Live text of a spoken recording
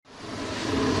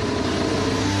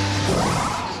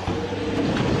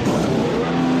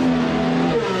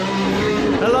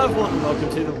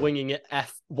Winging It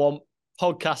F1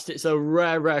 podcast. It's a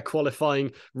rare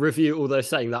qualifying review, although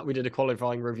saying that we did a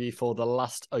qualifying review for the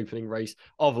last opening race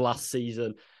of last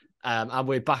season. And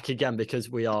we're back again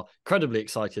because we are incredibly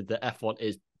excited that F1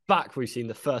 is back. We've seen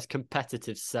the first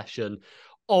competitive session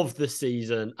of the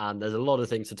season, and there's a lot of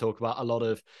things to talk about, a lot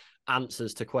of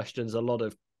answers to questions, a lot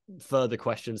of further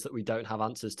questions that we don't have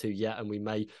answers to yet, and we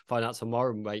may find out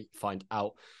tomorrow. We may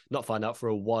not find out for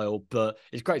a while, but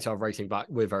it's great to have racing back.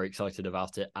 We're very excited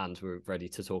about it, and we're ready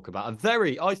to talk about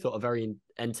I thought a very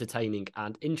entertaining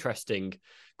and interesting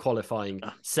qualifying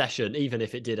session, even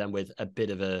if it did end with a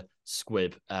bit of a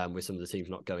squib with some of the teams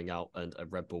not going out and a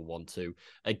Red Bull 1-2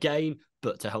 again.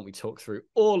 But to help me talk through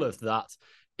all of that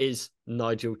is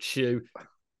Nigel Chu.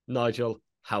 Nigel,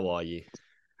 how are you?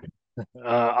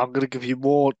 I'm going to give you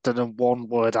more than a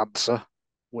one-word answer,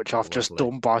 which I've just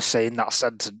Lovely. done by saying that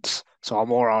sentence. So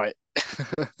I'm all right.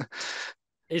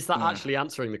 Is that actually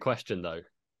answering the question, though?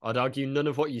 I'd argue none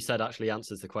of what you said actually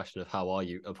answers the question of how are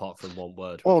you, apart from one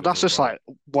word, which Well, was that's all just right.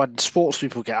 like when sports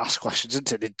people get asked questions,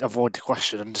 isn't it? They avoid the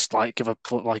question and just like give a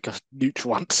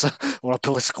neutral answer or a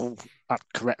political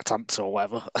correct answer or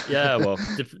whatever. Yeah, well,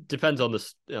 depends on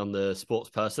the sports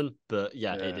person, but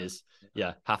yeah, it Yeah. is.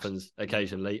 Yeah, happens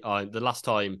occasionally. The last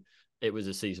time it was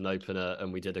a season opener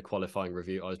and we did a qualifying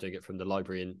review, I was doing it from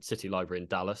the City Library in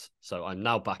Dallas. So I'm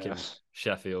now back in Yes.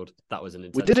 Sheffield. That was an We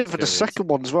intense did it for the experience. second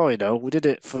one as well, you know. We did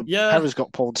it for Yeah, Perez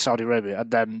got pulled in Saudi Arabia, and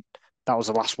then that was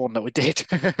the last one that we did.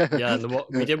 yeah, and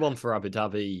we did one for Abu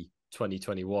Dhabi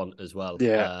 2021 as well.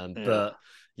 Yeah, yeah. But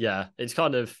yeah, it's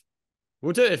kind of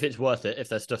we'll do it if it's worth it, if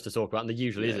there's stuff to talk about, and there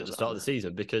usually is Yeah, at the start of exactly. the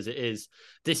season because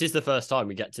this is the first time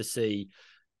we get to see.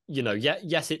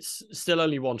 Yes, it's still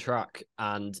only one track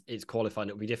and it's qualifying.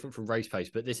 It'll be different from race pace,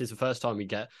 but this is the first time we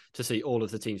get to see all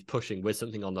of the teams pushing with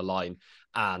something on the line.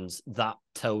 And that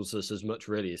tells us as much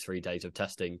really as 3 days of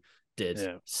testing did.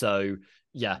 Yeah. So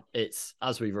yeah, it's,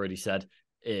 as we've already said,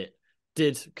 it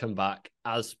did come back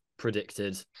as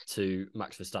predicted to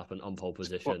Max Verstappen on pole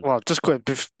position. Well, just quick,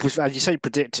 and you say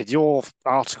predicted, your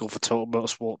article for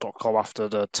TotalMotorsport.com after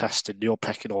the testing, your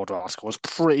pecking order article was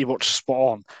pretty much spot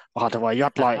on. By the way, you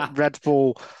had like Red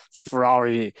Bull,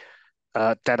 Ferrari,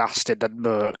 then Aston, then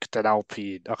Merc, then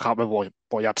Alpine. I can't remember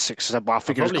what you had six of them, but I I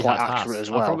think it was probably quite had accurate Haas.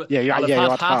 as well. Yeah, I'll have yeah, you had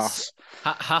had Haas.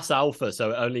 Haas Alpha, so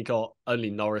it only got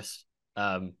Norris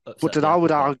But upset then the I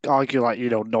would apple cart. argue, like, you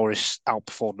know, Norris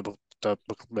outperformed the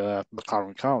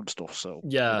McLaren car and stuff. So,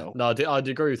 you Yeah, know, no, I'd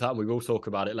agree with that. And we will talk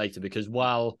about it later because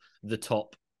while the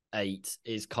top eight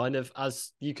is kind of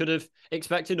as you could have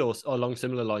expected or along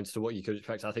similar lines to what you could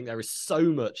expect, I think there is so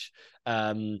much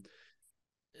to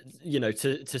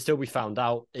still be found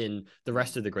out in the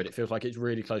rest of the grid. It feels like it's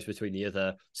really close between the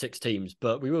other six teams,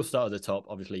 but we will start at the top.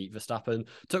 Obviously, Verstappen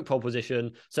took pole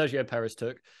position. Sergio Perez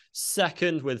took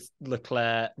second, with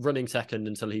Leclerc running second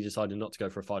until he decided not to go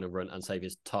for a final run and save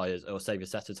his tires or save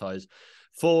his set of tires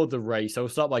for the race. So we'll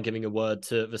start by giving a word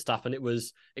to Verstappen. It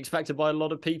was expected by a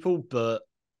lot of people, but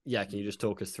yeah, can you just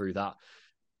talk us through that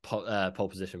pole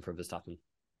position for Verstappen?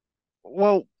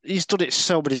 well, he's done it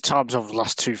so many times over the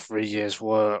last 2, 3 years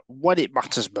where when it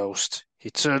matters most, he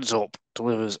turns up,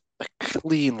 delivers a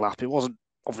clean lap. It wasn't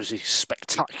obviously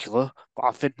spectacular, but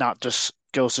I think that just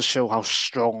goes to show how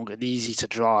strong and easy to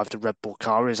drive the Red Bull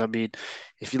car is. I mean,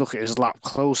 if you look at his lap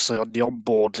closely on the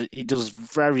onboard, he does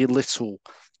very little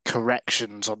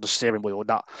corrections on the steering wheel.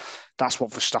 And that's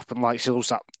what Verstappen likes. He loves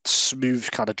that smooth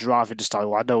kind of driving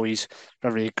style. I know he's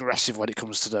very aggressive when it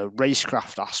comes to the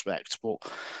racecraft aspect, but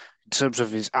in terms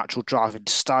of his actual driving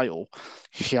style,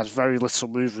 he has very little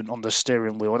movement on the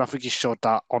steering wheel. And I think he showed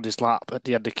that on his lap at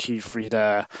the end of Q3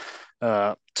 there,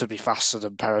 to be faster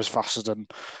than Perez, faster than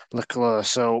Leclerc.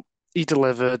 So he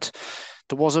delivered.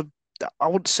 There was I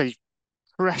wouldn't say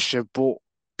pressure, but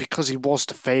because he was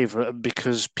the favourite and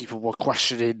because people were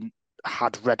questioning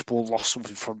had Red Bull lost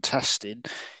something from testing,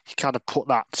 he kind of put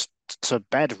that to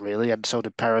bed really, and so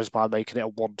did Perez by making it a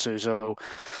 1-2. So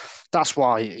that's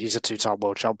why he's a two-time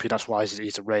world champion. That's why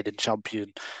he's a reigning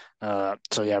champion.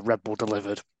 So yeah, Red Bull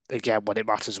delivered again when it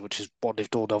matters, which is what they've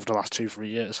done over the last 2, 3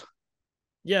 years.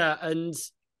 Yeah, and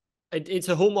it's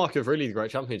a hallmark of really the great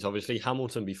champions. Obviously,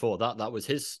 Hamilton before that was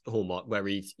his hallmark, where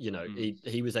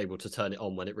he was able to turn it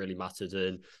on when it really mattered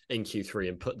in Q3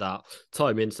 and put that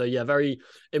time in. So yeah, very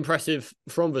impressive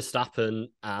from Verstappen,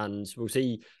 and we'll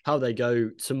see how they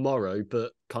go tomorrow.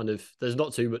 But kind of, there's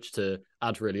not too much to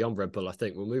add really on Red Bull. I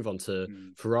think we'll move on to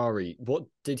Mm. Ferrari. What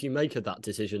did you make of that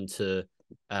decision to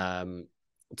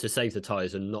save the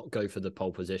tires and not go for the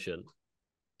pole position?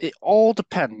 It all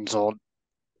depends on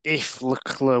if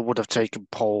Leclerc would have taken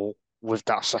pole with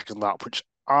that second lap, which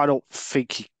I don't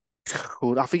think he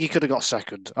I think he could have got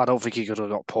second. I don't think he could have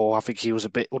got pole. I think he was a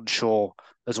bit unsure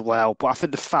as well. But I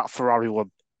think the fact Ferrari were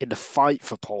in the fight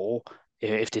for pole,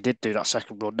 if they did do that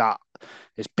second run, that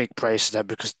is big praise to them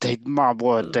because my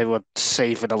word, they were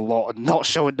saving a lot and not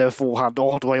showing their full hand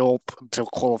all the way up until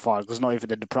qualifying. Because not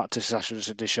even in the practice sessions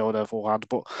did they show their full hand.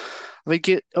 But I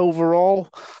think overall,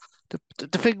 the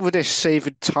thing with this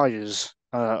saving tyres,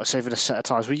 saving a set of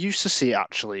tyres, we used to see it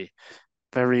actually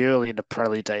very early in the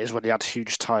Pirelli days when they had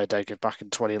huge tyre degradation back in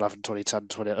 2011, 2010,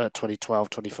 2012,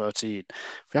 2013.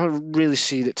 We haven't really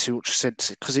seen it too much since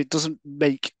because it doesn't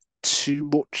make too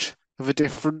much of a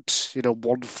difference. You know,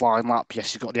 one flying lap,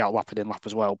 yes, you've got the outlap and in lap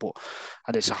as well,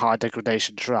 and it's a high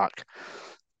degradation track.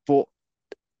 But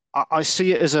I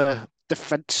see it as a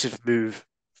defensive move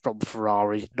from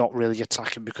Ferrari, not really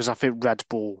attacking because I think Red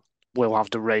Bull will have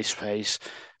the race pace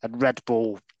and Red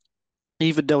Bull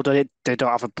even though they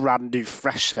don't have a brand new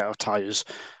fresh set of tyres,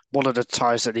 one of the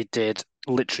tyres that they did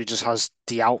literally just has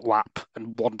the outlap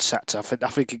and one sector. I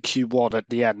think in Q1 at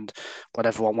the end, when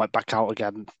everyone went back out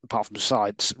again, apart from the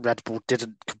sides, Red Bull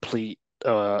didn't complete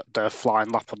their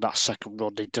flying lap on that second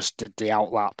run. They just did the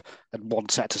outlap and one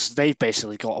sector. So they've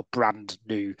basically got a brand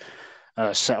new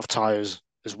set of tyres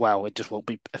as well. It just won't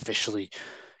be officially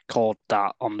called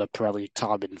that on the Pirelli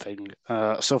timing thing.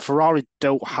 So Ferrari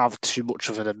don't have too much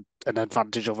of an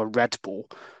advantage over Red Bull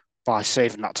by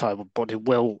saving that time, but it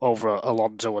will over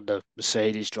Alonso and the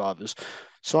Mercedes drivers.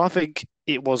 So I think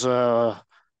it was I'd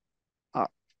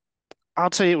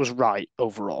say it was right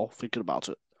overall, thinking about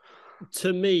it.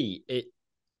 To me, it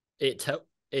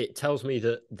it tells me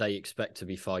that they expect to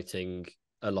be fighting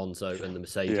Alonso and the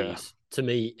Mercedes. Yeah. To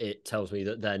me, it tells me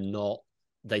that they're not.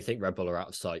 They think Red Bull are out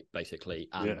of sight, basically,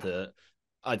 and Yeah.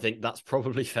 I think that's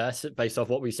probably fair based off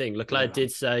what we're seeing. Leclerc Yeah.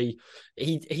 did say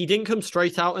he didn't come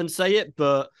straight out and say it,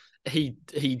 but he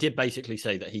did basically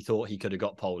say that he thought he could have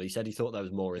got pole. He said he thought there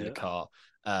was more in the car.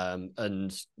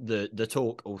 And the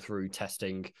talk all through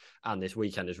testing and this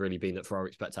weekend has really been that Ferrari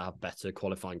expect to have better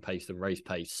qualifying pace than race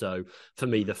pace. So for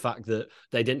me, the fact that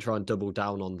they didn't try and double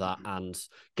down on that and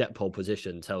get pole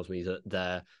position tells me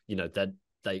that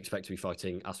they expect to be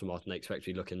fighting Aston Martin. They expect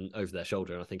to be looking over their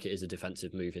shoulder. And I think it is a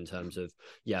defensive move in terms of,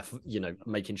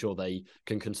 making sure they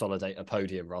can consolidate a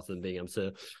podium rather than being able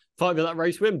to fight for that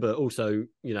race win. But also,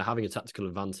 having a tactical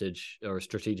advantage or a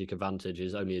strategic advantage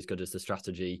is only as good as the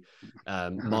strategy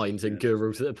minds and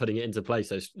gurus that are putting it into place.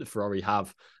 So Ferrari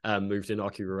have moved in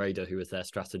Aki Rueda, who was their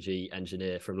strategy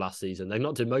engineer from last season. They've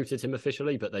not demoted him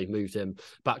officially, but they've moved him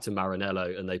back to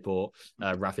Maranello and they brought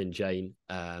Ravin Jain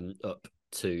up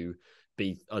to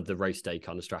be the race day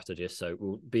kind of strategist. So it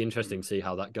will be interesting to see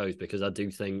how that goes because I do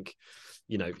think,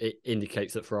 it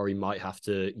indicates that Ferrari might have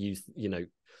to use,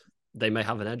 they may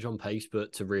have an edge on pace,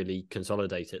 but to really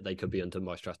consolidate it, they could be undone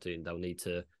by strategy and they'll need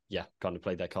to, kind of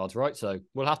play their cards right. So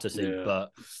we'll have to see. Yeah.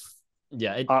 But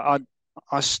yeah,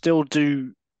 I still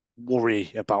do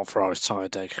worry about Ferrari's tyre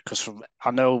deck because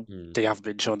I know they have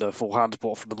been showing their full hand,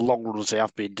 but from the long runs they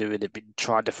have been doing, they've been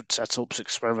trying different setups,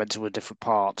 experimenting with different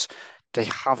parts. They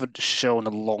haven't shown a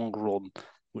long run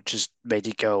which has made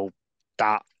you go,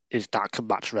 that can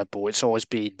match Red Bull. It's always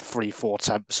been 3-4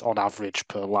 tenths on average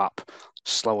per lap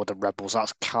slower than Red Bulls.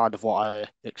 That's kind of what I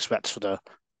expect for the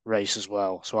race as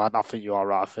well. So I think you are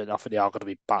right. I think they are going to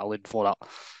be battling for that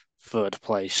third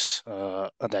place. And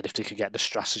then if they can get the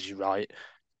strategy right,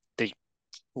 they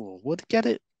would get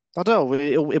it. I don't know.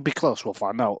 It'll be close. We'll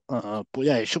find out. But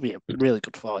yeah, it should be a really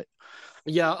good fight.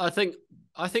 Yeah, I think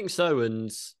so.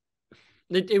 And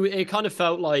it kind of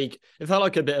felt like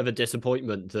a bit of a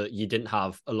disappointment that you didn't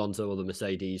have Alonso or the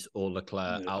Mercedes or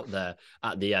Leclerc out there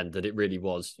at the end. That it really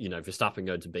was, Verstappen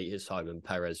going to beat his time and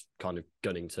Perez kind of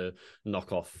gunning to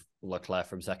knock off Leclerc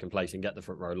from second place and get the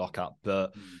front row lockup.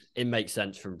 But it makes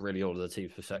sense from really all of the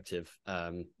team's perspective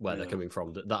where they're coming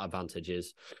from. That advantage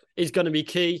is going to be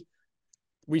key.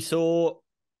 We saw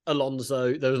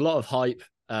Alonso. There was a lot of hype.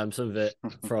 Some of it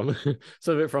from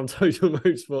Total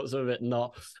Motorsport, some of it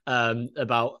not,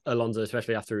 about Alonso,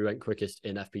 especially after he went quickest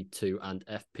in FP2 and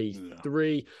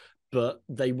FP3, but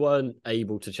they weren't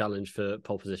able to challenge for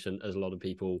pole position as a lot of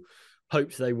people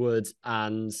hoped they would.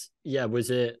 And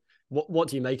what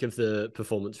do you make of the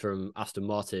performance from Aston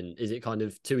Martin? Is it kind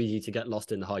of too easy to get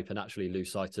lost in the hype and actually lose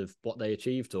sight of what they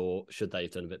achieved, or should they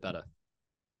have done a bit better?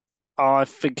 I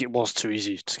think it was too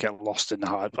easy to get lost in the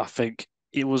hype. I think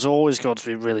it was always going to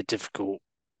be really difficult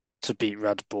to beat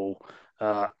Red Bull.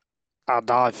 And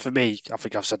for me, I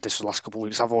think I've said this for the last couple of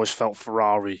weeks, I've always felt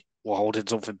Ferrari were holding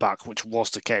something back, which was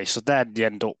the case. So then you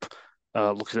end up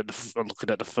looking at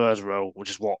the third row, which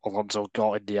is what Alonso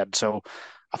got in the end. So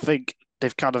I think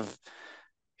they've kind of,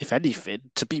 if anything,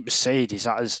 to beat Mercedes,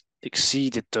 that is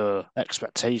exceeded the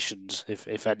expectations,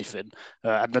 if anything.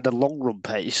 And then the long run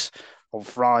pace on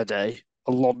Friday,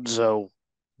 Alonso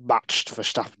matched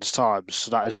Verstappen's times,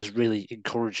 so that is really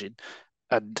encouraging.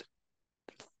 And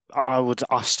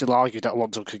I still argue that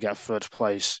Alonso could get third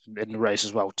place in the race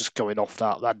as well, just going off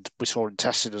that. And we saw in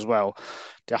testing as well,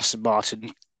 the Aston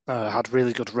Martin had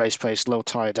really good race pace, low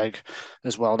tyre deg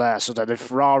as well there. So then if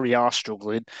Ferrari are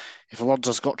struggling, if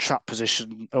Alonso's got track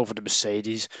position over the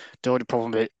Mercedes, the only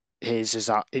problem is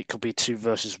that it could be 2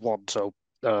 versus 1. So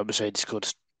Mercedes could,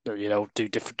 do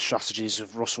different strategies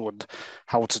of Russell and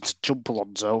Hamilton to jump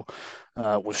Alonso,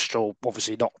 with Stroll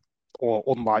obviously not or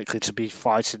unlikely to be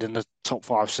fighting in the top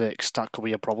 5, 6. That could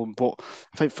be a problem. But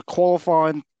I think for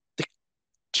qualifying, they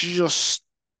just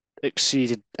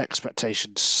exceeded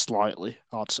expectations slightly,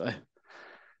 I'd say.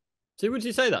 So would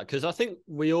you say that? Because I think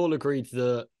we all agreed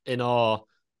that in our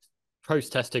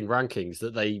post-testing rankings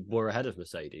that they were ahead of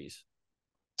Mercedes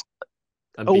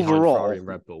and behind Ferrari and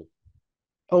Red Bull.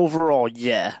 Overall,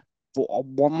 yeah. But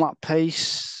on one lap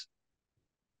pace,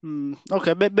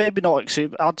 okay, maybe not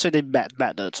exceed. I'd say they met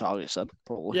their targets then,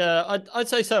 probably. Yeah, I'd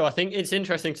say so. I think it's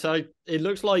interesting. So it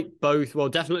looks like both, well,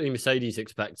 definitely Mercedes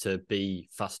expect to be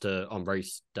faster on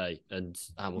race day, and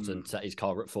Hamilton set his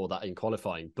car up for that in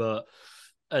qualifying.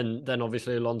 And then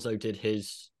obviously Alonso did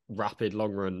his rapid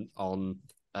long run on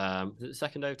the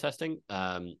second day of testing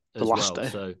as well. Day.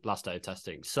 So last day of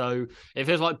testing. So it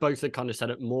feels like both are kind of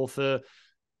set up more for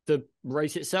the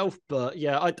race itself. But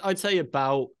yeah, I'd say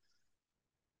about,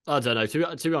 I don't know.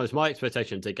 To be honest, my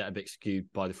expectations did get a bit skewed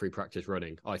by the free practice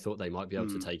running. I thought they might be able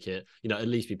to take it, at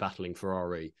least be battling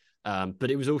Ferrari. But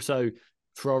it was also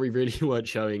Ferrari really weren't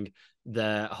showing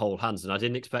their whole hands, and I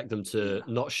didn't expect them to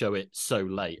not show it so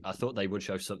late. I thought they would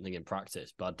show something in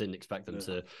practice, but I didn't expect them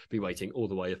to be waiting all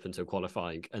the way up until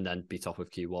qualifying and then be top of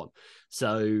Q1.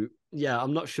 So yeah,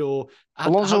 I'm not sure.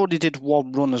 Alonso only did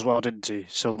one run as well, didn't he?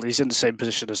 So he's in the same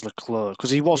position as Leclerc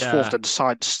because he was fourth, and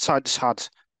Sainz had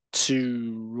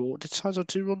two. Did Sainz have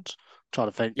 2 runs? I'm trying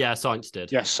to think. Yeah, Sainz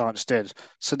did. Yes, Sainz did.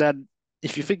 So then,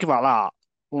 if you think about that,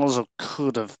 Alonso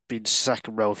could have been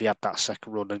second row if he had that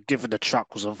second run, and given the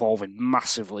track was evolving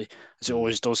massively as it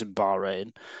always does in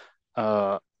Bahrain.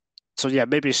 So yeah,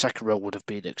 maybe a second row would have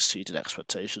been exceeded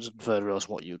expectations, and third row is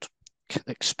what you'd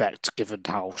expect given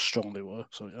how strong they were.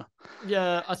 So yeah.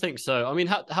 Yeah, I think so. I mean,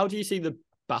 how do you see the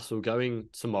battle going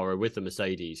tomorrow with the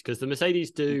Mercedes? Because the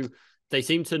Mercedes they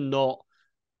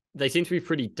seem to be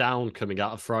pretty down coming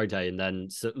out of Friday and then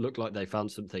look like they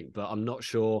found something, but I'm not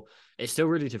sure. It's still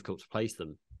really difficult to place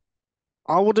them.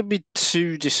 I wouldn't be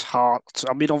too disheartened.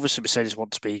 I mean, obviously Mercedes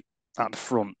want to be at the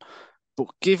front, but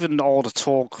given all the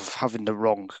talk of having the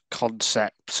wrong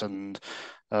concepts and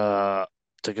they're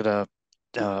gonna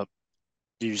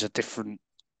use a different,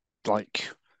 like,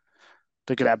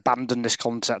 they're gonna abandon this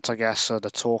concept, I guess, the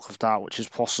talk of that, which is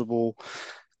possible.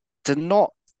 They're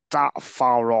not that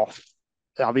far off.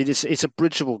 I mean, it's a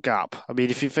bridgeable gap. I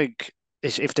mean, if you think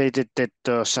if they did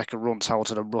the second runs,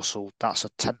 Hamilton and Russell, that's a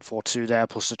 10.42 there,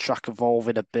 plus the track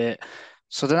evolving a bit.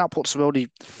 So then that puts them only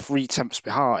 3 tenths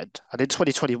behind. And in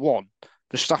 2021,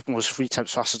 Verstappen was 3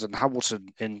 tenths faster than Hamilton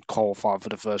in qualifying for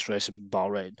the first race in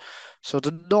Bahrain. So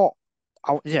they're not.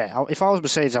 If I was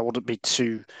Mercedes, I wouldn't be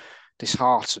too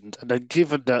disheartened. And then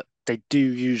given that they do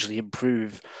usually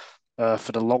improve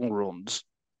for the long runs,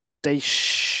 they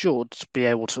should be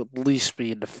able to at least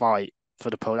be in the fight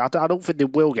for the podium. I don't think they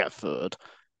will get third,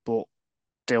 but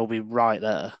they'll be right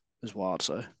there, is what I'd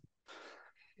say.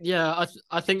 Yeah,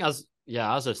 I think as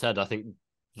I said, I think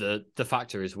the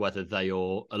factor is whether they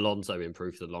or Alonso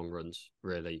improve the long runs,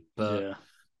 really. But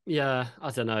yeah, I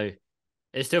don't know.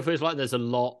 It still feels like there's a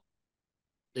lot.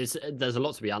 There's a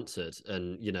lot to be answered,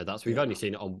 and we've only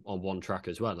seen it on one track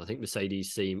as well. I think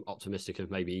Mercedes seem optimistic of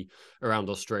maybe around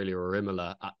Australia or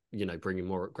Imola, bringing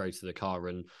more upgrades to the car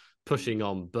and pushing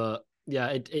on. But yeah,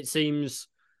 it seems,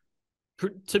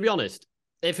 to be honest,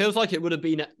 it feels like it would have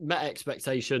been met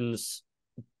expectations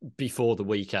before the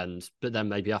weekend, but then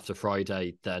maybe after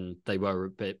Friday, then they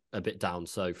were a bit down.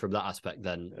 So from that aspect,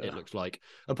 then it looks like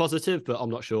a positive, but I'm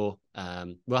not sure.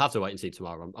 We'll have to wait and see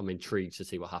tomorrow. I'm intrigued to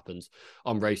see what happens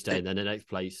on race day, and then in eighth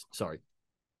place. Sorry,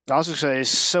 I was going to say it's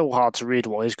so hard to read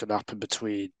what is going to happen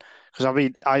between, because I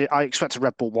mean I expect a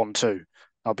Red Bull 1-2.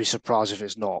 I'll be surprised if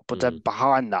it's not. But then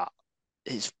behind that,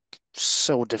 it's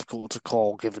so difficult to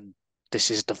call given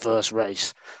this is the first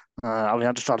race. I mean,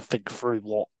 I'm just trying to think through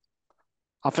what.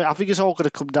 I think it's all going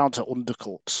to come down to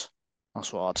undercuts.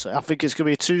 That's what I'd say. I think it's going to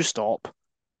be a two-stop.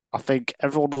 I think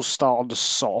everyone will start on the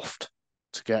soft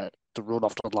to get the run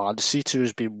off the line. The C2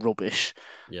 has been rubbish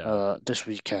this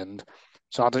weekend.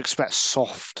 So I'd expect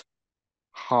soft,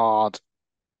 hard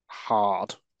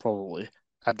probably.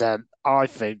 And then I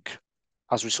think,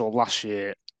 as we saw last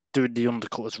year, doing the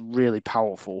undercut is really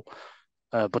powerful.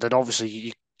 But then obviously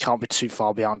you can't be too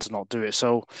far behind to not do it.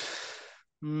 So,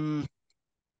 mm,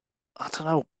 I don't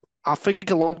know. I think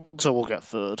Alonso will get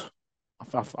third.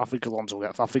 I think Alonso will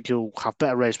get. I think he'll have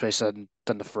better race pace than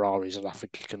the Ferraris, and I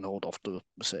think he can hold off the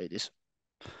Mercedes.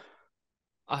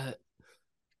 I,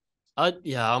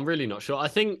 yeah, I'm really not sure. I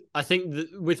think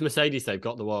with Mercedes they've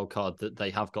got the wild card that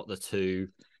they have got the two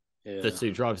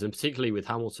drivers, and particularly with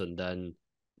Hamilton, then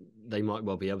they might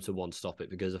well be able to one stop it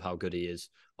because of how good he is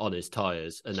on his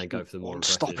tires, and then go for the more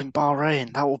aggressive. Stopping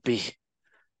Bahrain, that would be.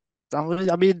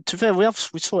 I mean, to be fair, we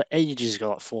saw it ages ago,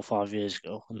 like 4 or 5 years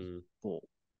ago. But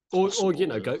or you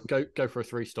know, go for a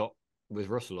 3-stop with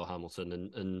Russell or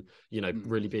Hamilton, and you know,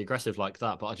 really be aggressive like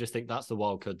that. But I just think that's the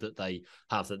wild card that they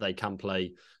have, that they can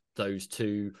play those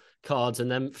two cards, and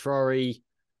then Ferrari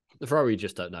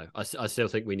just don't know. I still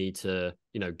think we need to,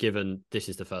 you know, given this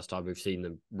is the first time we've seen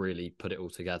them really put it all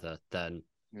together, then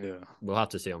we'll have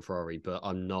to see on Ferrari. But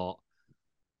I'm not.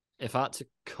 If I had to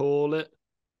call it,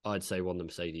 I'd say one of the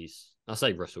Mercedes. I'll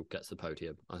say Russell gets the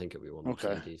podium. I think it'll be one of the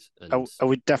Mercedes. And I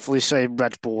would definitely say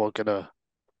Red Bull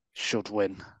should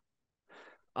win.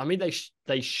 I mean,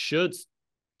 they should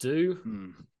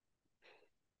do.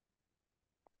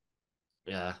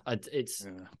 Yeah,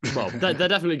 well, they're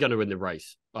definitely going to win the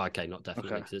race. Okay, not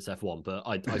definitely because it's F1, but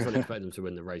I fully expect them to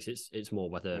win the race. It's more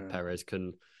whether Perez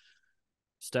can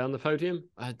stay on the podium.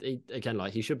 Again,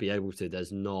 like he should be able to.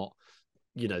 There's not,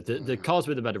 you know, the cars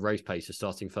with a better race pace are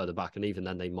starting further back, and even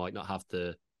then they might not have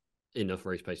the enough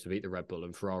race pace to beat the Red Bull,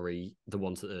 and Ferrari, the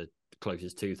ones that are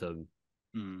closest to them.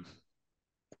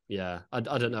 Yeah, I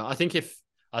don't know. I think if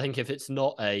it's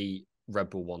not a Red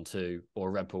Bull 1-2 or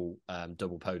a Red Bull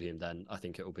double podium, then I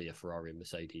think it will be a Ferrari and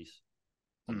Mercedes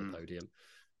on the podium.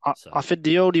 I think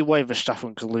the only way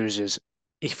Verstappen can lose is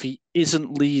if he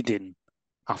isn't leading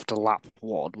after lap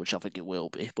 1, which I think it will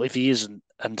be. But if he isn't,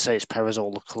 and say it's Perez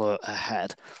or Leclerc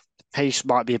ahead, the pace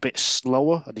might be a bit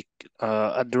slower,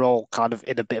 and they're all kind of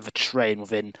in a bit of a train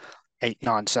within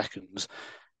 8-9 seconds.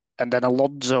 And then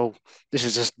Alonso, this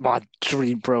is just my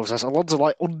dream process. Alonso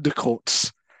like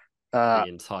undercuts the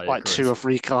entire like grid. 2 or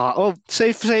 3 cars. Oh, say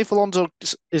if Alonso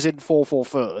is in 4-4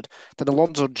 third, then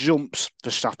Alonso jumps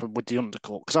Verstappen with the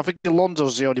undercut. Because I think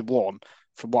Alonso's the only one,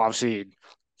 from what I've seen,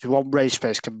 who on race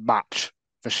pace can match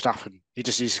Verstappen. He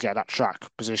just needs to get that track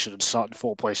position, and starting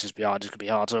 4 places behind is going to be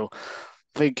hard. So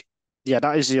I think,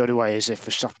 that is the only way, is if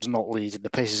Verstappen's not leading. The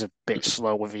pace is a bit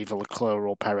slow with either Leclerc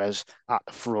or Perez at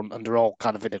the front, and they're all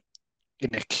kind of in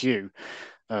a queue.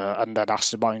 And then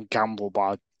Aston Martin gamble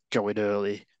by going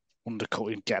early,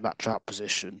 undercutting, get that track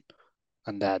position,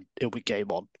 and then it'll be game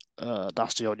on.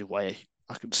 That's the only way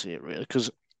I can see it, really,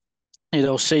 because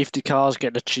safety cars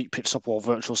getting a cheap pit stop, or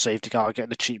virtual safety car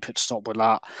getting a cheap pit stop with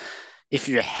that. If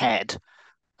you're ahead,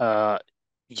 you're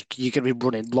going to be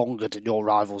running longer than your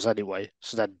rivals anyway.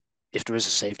 So then, if there is a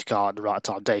safety car at the right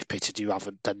time, they've pitted, you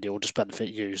haven't, then they'll just benefit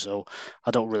you. So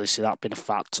I don't really see that being a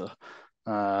factor.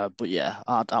 But yeah,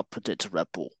 I'd predict a Red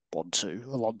Bull 1-2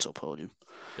 Alonso podium.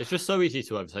 It's just so easy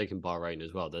to overtake in Bahrain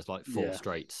as well. There's like 4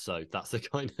 straights, so that's the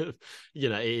kind of,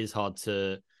 it is hard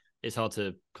to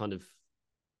kind of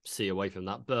see away from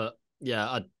that. But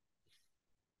yeah,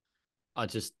 I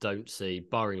just don't see,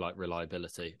 barring like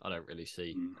reliability, I don't really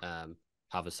see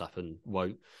how Verstappen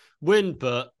won't win.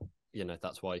 But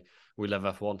that's why we love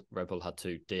F1. Red Bull had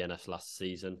 2 DNFs last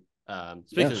season.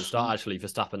 Speaking of the start, actually,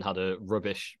 Verstappen had a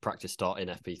rubbish practice start in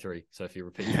FP3. So if he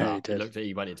repeats that,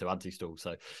 he went into anti-stall.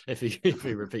 So if he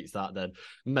repeats that, then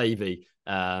maybe.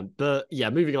 But yeah,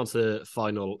 moving on to the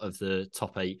final of the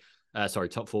top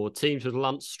 4 teams, with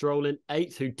Lance Stroll in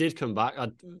 8th, who did come back.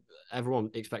 Everyone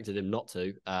expected him not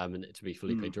to, and to be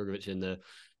Felipe Drugovich in the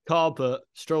car, but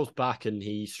Stroll's back, and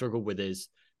he struggled with his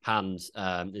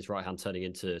right hand turning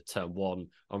into turn 1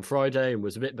 on Friday, and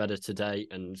was a bit better today,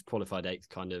 and qualified 8th,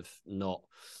 kind of not,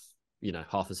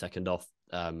 half a second off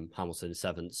Hamilton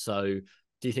 7th. So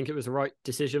do you think it was the right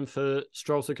decision for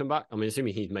Stroll to come back? I mean,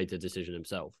 assuming he'd made the decision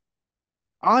himself.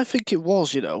 I think it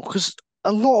was, because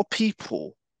a lot of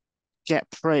people get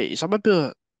praise. I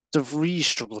remember De Vries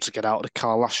struggled to get out of the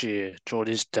car last year during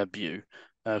his debut.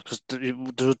 Because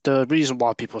the reason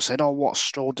why people said, "Oh, what's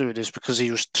Stroll doing?" is because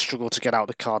he was struggled to get out of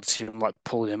the car. The team like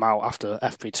pulling him out after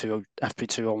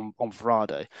FP2 on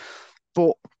Friday.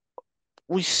 But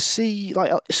we see,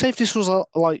 like, say if this was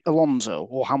like Alonso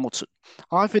or Hamilton,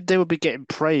 I think they would be getting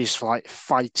praised for like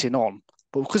fighting on.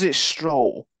 But because it's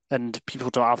Stroll and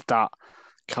people don't have that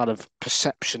kind of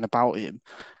perception about him,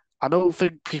 I don't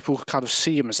think people kind of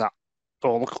see him as that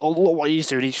Oh, look what he's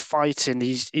doing. He's fighting.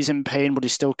 He's in pain, but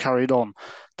he's still carried on.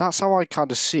 That's how I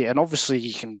kind of see it. And obviously,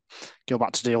 you can go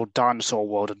back to the old dinosaur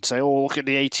world and say, "Oh, look at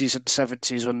the 80s and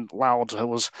 70s when Lauda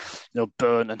was,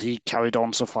 burnt and he carried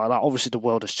on stuff like that." Obviously, the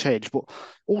world has changed, but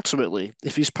ultimately,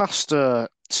 if he's passed a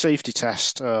safety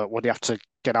test when you have to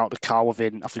get out the car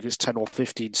within, I think it's 10 or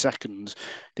 15 seconds,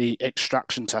 the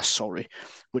extraction test, sorry,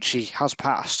 which he has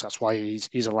passed. That's why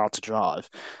he's allowed to drive.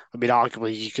 I mean,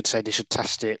 arguably, you could say they should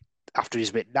test it after he's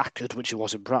a bit knackered, which he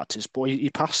was in practice, but he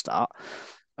passed that.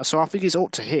 So I think it's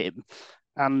up to him.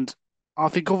 And I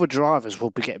think other drivers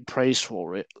will be getting praised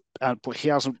for it, but he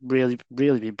hasn't really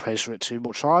been praised for it too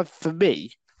much. So for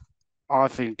me, I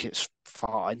think it's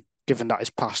fine, given that he's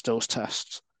passed those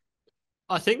tests.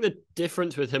 I think the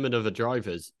difference with him and other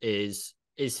drivers is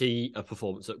he a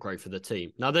performance upgrade for the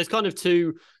team? Now, there's kind of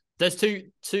two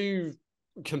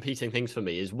competing things for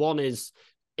me. Is one is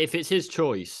if it's his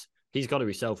choice, he's got to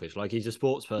be selfish. Like he's a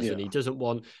sports person. Yeah. He doesn't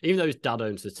want, even though his dad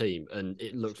owns the team and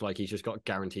it looks like he's just got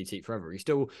guaranteed seat forever.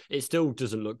 It still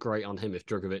doesn't look great on him if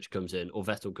Drugovich comes in or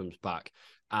Vettel comes back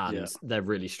and they're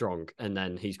really strong. And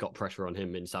then he's got pressure on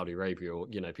him in Saudi Arabia, or,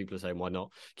 people are saying, why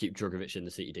not keep Drugovich in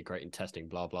the seat? He did great in testing,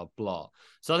 blah, blah, blah.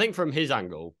 So I think from his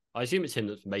angle, I assume it's him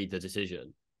that's made the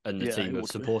decision and the team have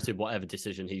supported whatever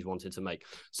decision he's wanted to make.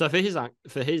 So for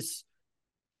his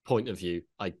point of view,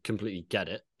 I completely get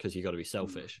it because you got to be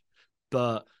selfish.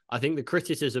 But I think the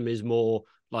criticism is more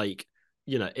like,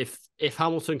 if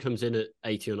Hamilton comes in at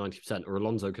 80 or 90%, or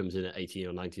Alonso comes in at 80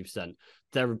 or 90%,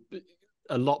 they're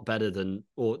a lot better than,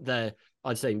 or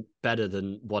I'd say better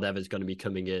than whatever's going to be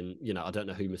coming in. I don't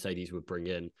know who Mercedes would bring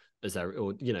in as their,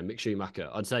 or, Mick Schumacher.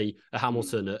 I'd say a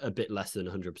Hamilton a bit less than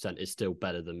 100% is still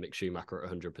better than Mick Schumacher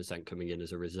at 100% coming in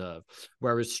as a reserve.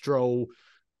 Whereas Stroll,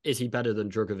 is he better than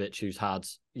Drugovich, who's had,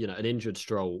 an injured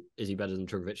Stroll? Is he better than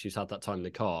Drugovich, who's had that time in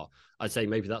the car? I'd say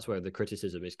maybe that's where the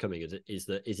criticism is coming. Is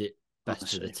it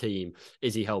best for the team?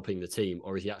 Is he helping the team,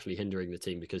 or is he actually hindering the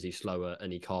team because he's slower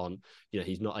and he can't,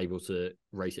 he's not able to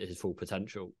race at his full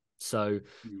potential? So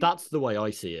that's the way I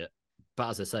see it. But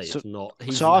as I say, it's not.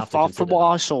 From what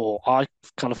I saw, I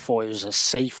kind of thought it was a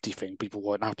safety thing. People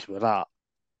weren't happy with that.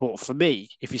 But for me,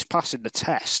 if he's passing the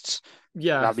tests,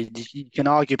 I mean, you can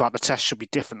argue about the test should be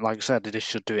different. Like I said, they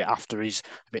should do it after he's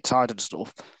a bit tired and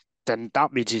stuff. Then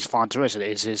that means he's fine to race. It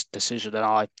is his decision, and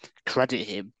I credit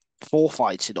him for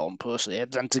fighting on personally.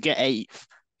 And then to get eighth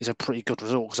is a pretty good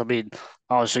result. Because I mean,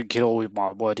 I was thinking, oh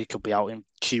my word, he could be out in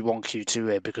Q1,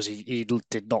 Q2 here because he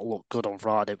did not look good on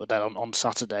Friday. But then on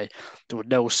Saturday, there were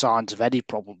no signs of any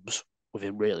problems with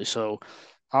him really. So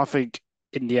I think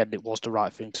in the end, it was the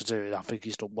right thing to do. And I think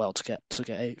he's done well to get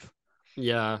eighth.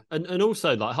 Yeah, and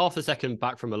also like half a second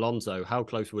back from Alonso, how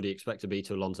close would he expect to be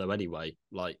to Alonso anyway?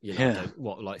 Like,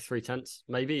 like 0.3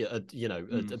 maybe, a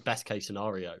best case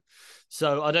scenario.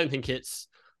 So I don't think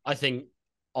I think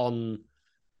on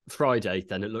Friday,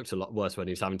 then it looked a lot worse when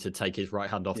he was having to take his right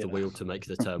hand off the wheel to make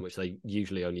the turn, which they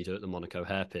usually only do at the Monaco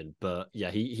hairpin. But yeah,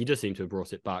 he does seem to have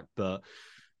brought it back, but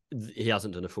he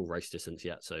hasn't done a full race distance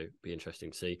yet, so it'd be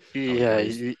interesting to see. Yeah,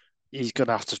 he's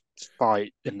gonna have to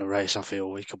fight in the race. I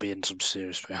feel he could be in some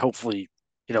serious pain. Hopefully,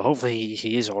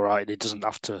 he is all right and he doesn't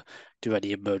have to do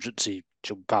any emergency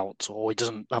jump outs, or he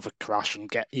doesn't have a crash and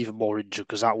get even more injured,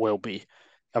 because that will be,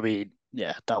 I mean,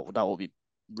 yeah, that will be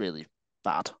really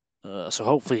bad. So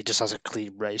hopefully he just has a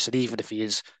clean race, and even if he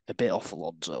is a bit off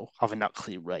Alonso, having that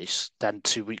clean race, then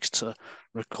 2 weeks to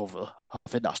recover. I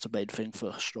think that's the main thing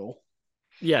for Stroll.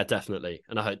 Yeah, definitely,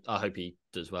 and I hope he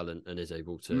does well and is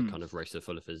able to kind of race the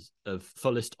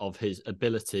fullest of his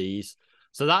abilities.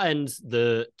 So that ends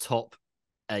the top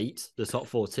 8, the top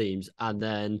 4 teams, and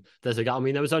then there's a gap. I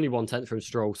mean, there was only 1/10 from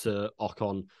Stroll to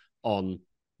Ocon on,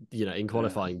 in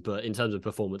qualifying, but in terms of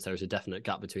performance, there is a definite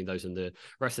gap between those and the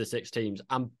rest of the 6 teams.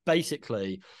 And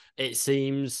basically, it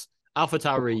seems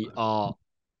AlphaTauri are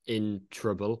in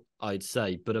trouble, I'd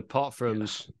say. But apart from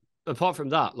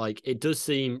that, like, it does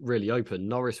seem really open.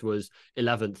 Norris was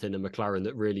 11th in a McLaren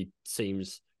that really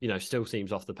seems, still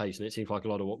seems off the pace. And it seems like a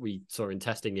lot of what we saw in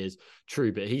testing is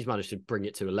true, but he's managed to bring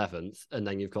it to 11th. And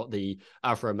then you've got the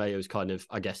Alfa Romeo's kind of,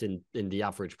 I guess, in the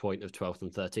average point of 12th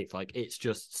and 13th. Like, it's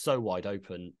just so wide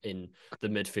open in the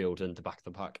midfield and the back of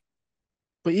the pack.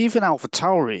 But even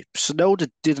AlphaTauri, Tsunoda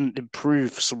didn't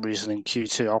improve for some reason in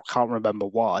Q2. I can't remember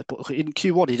why. But in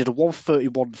Q1, he did a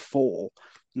 1:31.4,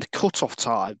 and the cut-off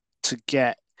time to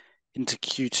get into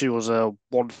Q2 was a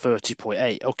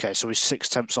 1:30.8. Okay, so he's 6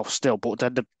 tenths off still. But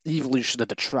then the evolution of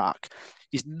the track,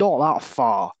 he's not that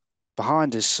far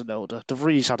behind his Tsunoda. De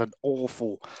Vries had an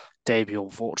awful debut,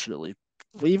 unfortunately.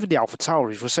 But even the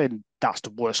AlphaTauri, if we're saying that's the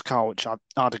worst car, which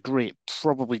I'd agree, it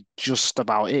probably just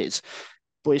about is.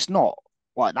 But it's not.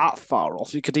 quite that far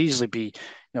off. He could easily be,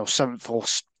 seventh or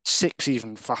sixth,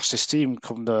 even fastest team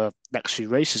come the next few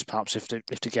races, perhaps if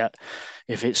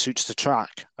it suits the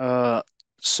track.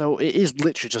 So it is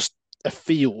literally just a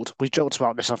field. We joked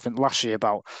about this, I think, last year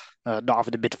about not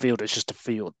having a midfield. It's just a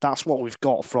field. That's what we've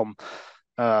got from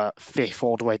fifth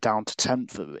all the way down to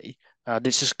 10th for me.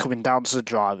 It's just coming down to the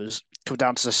drivers, coming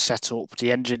down to the setup,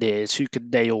 the engineers who can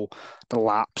nail the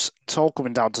laps. It's all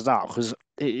coming down to that because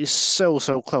it is so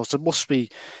close. There must be,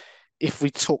 if we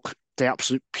took the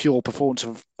absolute pure performance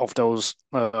of those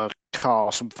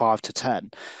cars from 5 to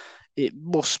 10, it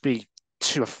must be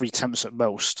 2 or 3 tenths at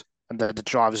most, and then the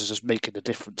drivers are just making the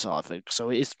difference, I think.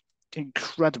 So it is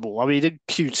incredible. I mean, in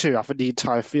Q2, I think the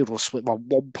entire field was split by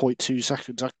 1.2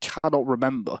 seconds. I cannot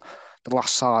remember the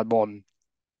last time on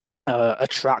a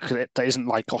track that isn't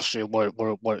like Austria where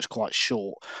it's quite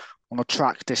short. On a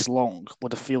track this long, where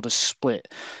the field is split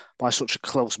by such a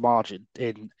close margin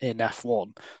in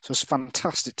F1, so it's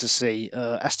fantastic to see.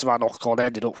 Esteban Ocon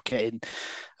ended up getting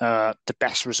the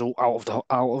best result out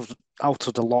of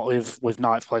the lot with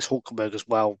ninth place. Hulkenberg as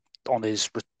well on his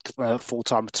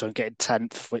full-time return, getting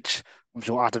 10th, which I'm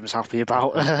sure Adam's happy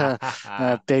about.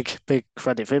 Big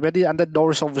credit for him. And then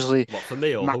Norris obviously What, for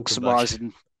me or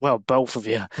maximising. Well, both of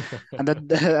you. And then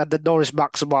Norris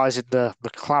maximising the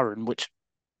McLaren, which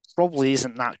probably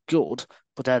isn't that good,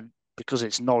 but then because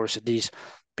it's Norris and he's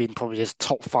been probably his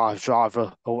top 5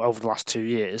 driver over the last 2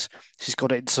 years, he's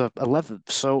got it into 11th.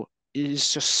 So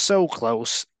it's just so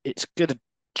close. It's going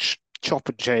to chop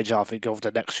and change, I think, over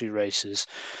the next few races.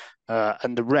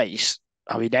 And the race,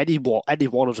 I mean, any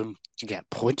one of them can get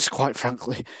points, quite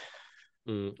frankly.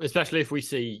 Especially if we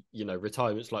see,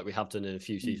 retirements like we have done in a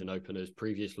few season openers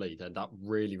previously, then that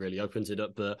really opens it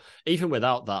up. But even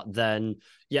without that, then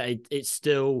it's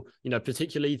still,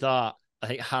 particularly that I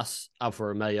think Haas, Alfa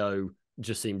Romeo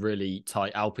just seem really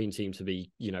tight. Alpine seem to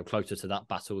be, closer to that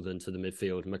battle than to the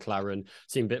midfield. McLaren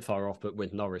seem a bit far off, but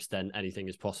with Norris, then anything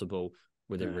is possible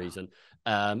within reason.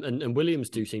 And Williams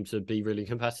do seem to be really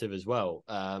competitive as well.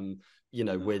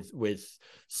 With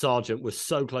Sargent was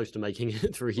so close to making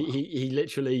it through. He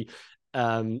literally,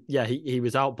 he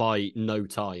was out by no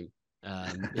time.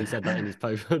 He said that in his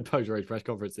post-race press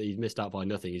conference that he's missed out by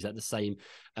nothing. He's at the same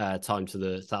time to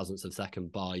the thousandths of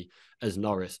second by as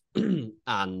Norris,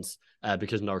 and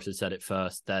because Norris had said it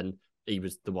first, then he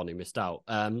was the one who missed out.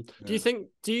 Do you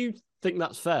think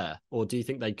that's fair, or do you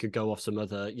think they could go off some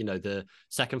other, the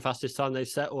second fastest time they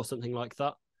set or something like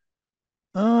that?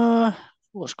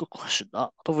 Well, that's a good question. That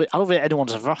I don't think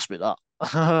anyone's ever asked me that.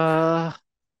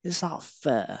 Is that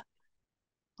fair?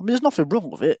 I mean, there's nothing wrong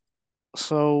with it.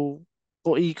 So,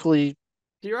 but equally,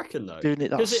 do you reckon though? Doing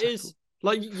it because it is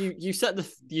like you set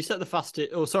the fastest.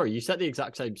 Oh, sorry, you set the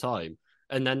exact same time,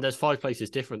 and then there's 5 places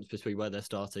difference between where they're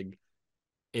starting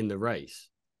in the race.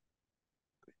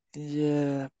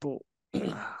 Yeah, but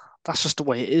that's just the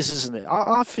way it is, isn't it?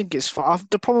 I think it's fine.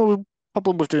 The problem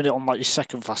with doing it on like your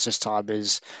second fastest time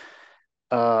is,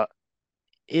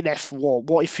 in F1,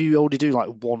 what if you only do like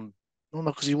one? No,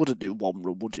 because you wouldn't do one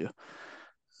run, would you?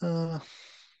 I'm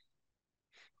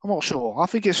not sure. I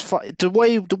think it's fine. The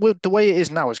way it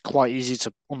is now is quite easy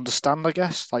to understand, I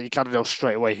guess. Like you kind of know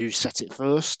straight away who set it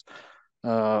first.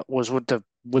 Whereas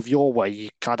with your way, you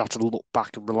kind of have to look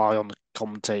back and rely on the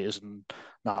commentators and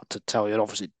that to tell you. And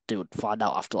obviously, they would find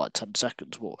out after like 10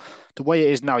 seconds. But the way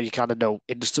it is now, you kind of know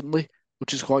instantly,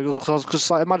 which is quite good. Because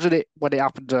like, imagine it when it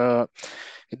happened in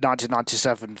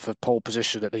 1997 for pole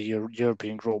position at the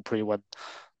European Grand Prix when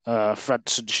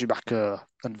Frentzen, Schumacher,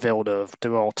 and Villeneuve, they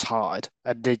were all tied,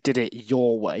 and they did it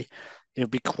your way. It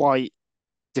would be quite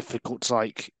difficult to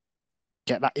like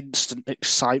get that instant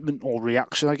excitement or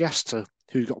reaction, I guess, to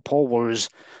who got pole. Whereas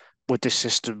with this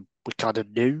system, we kind of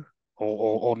knew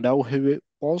or know who it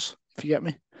was. If you get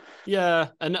me. Yeah,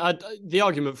 and the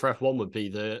argument for F1 would be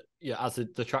that as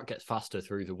the track gets faster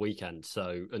through the weekend,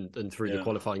 so and through the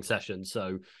qualifying session,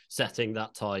 so setting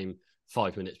that time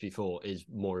 5 minutes before is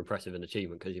more impressive an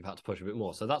achievement because you've had to push a bit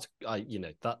more. So that's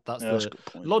that's the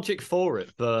logic for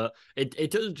it, but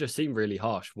it does just seem really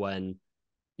harsh when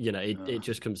it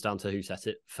just comes down to who set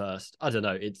it first. I don't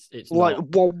know. It's like not...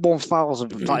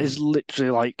 1/1000. That is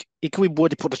literally like it could be where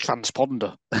they put a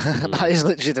transponder. That is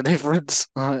literally the difference.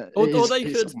 Or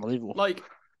they could like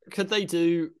could they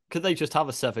just have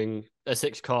a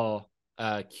 6 car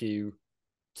Q2?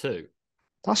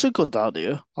 That's a good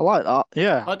idea. I like that.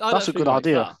 Yeah, that's a good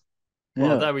idea. That.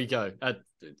 Well, there we go.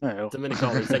 Dominic,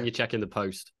 then you check in the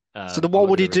post. So then what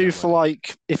would he do for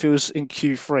like if it was in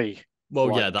Q3? Well,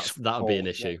 like, that would be an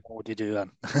issue. What would you do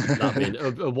then? That'd be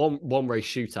a one race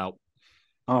shootout.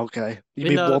 Okay, you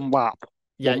mean one lap?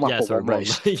 Yeah, One lap or sorry, one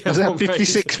race? Yeah, Was that one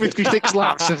race. 56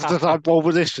 laps if they had one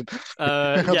position?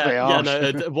 One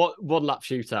lap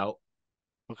shootout.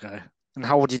 Okay. And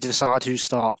how would you decide who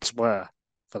starts where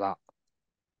for that?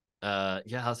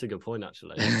 That's a good point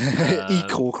actually.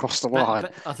 Equal across the line.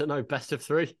 I don't know. Best of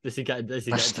three. This is getting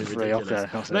Best too of three.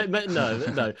 ridiculous. Okay.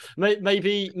 No.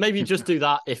 Maybe just do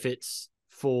that if it's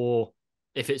to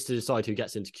decide who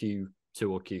gets into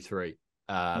Q2 or Q3.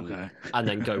 Okay. And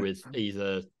then go with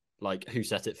either like who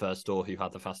set it first or who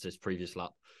had the fastest previous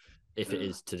lap. If it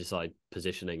is to decide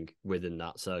positioning within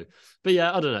that. So, but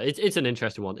yeah, I don't know. It's an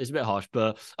interesting one. It's a bit harsh,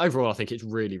 but overall, I think it's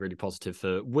really, really positive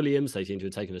for Williams. They seem to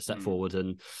have taken a step forward,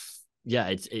 and yeah,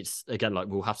 it's again like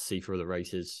we'll have to see for other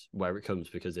races where it comes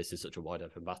because this is such a wide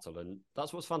open battle, and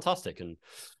that's what's fantastic. And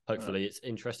hopefully, it's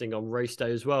interesting on race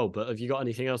day as well. But have you got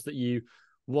anything else that you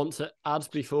want to add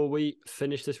before we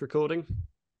finish this recording?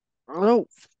 I don't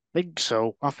think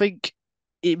so. I think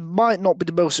it might not be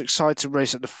the most exciting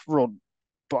race at the front,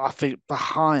 but I think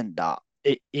behind that,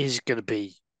 it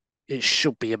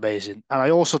should be amazing. And I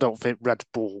also don't think Red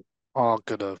Bull are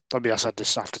gonna. I mean, I said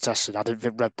this after testing. I didn't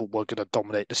think Red Bull were gonna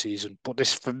dominate the season, but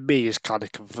this for me is kind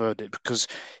of confirmed it because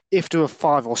if there were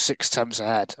 5 or 6 tenths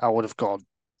ahead, I would have gone,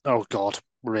 "Oh God,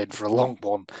 we're in for a long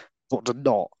one," but they're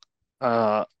not.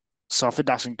 So I think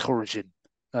that's encouraging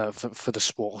for the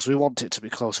sport because we want it to be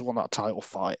close. We want that title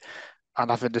fight, and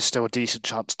I think there's still a decent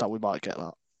chance that we might get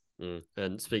that.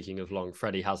 And speaking of long,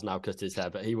 Freddie has now cut his hair,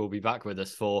 but he will be back with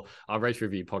us for our race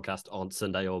review podcast on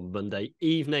Sunday or Monday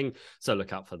evening. So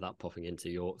look out for that popping into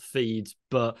your feeds.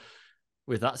 But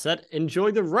with that said,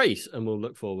 enjoy the race, and we'll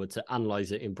look forward to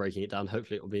analyze it and breaking it down.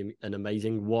 Hopefully, it will be an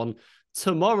amazing one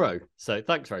tomorrow. So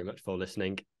thanks very much for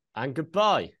listening, and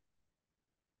goodbye.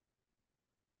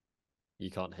 You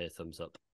can't hear thumbs up.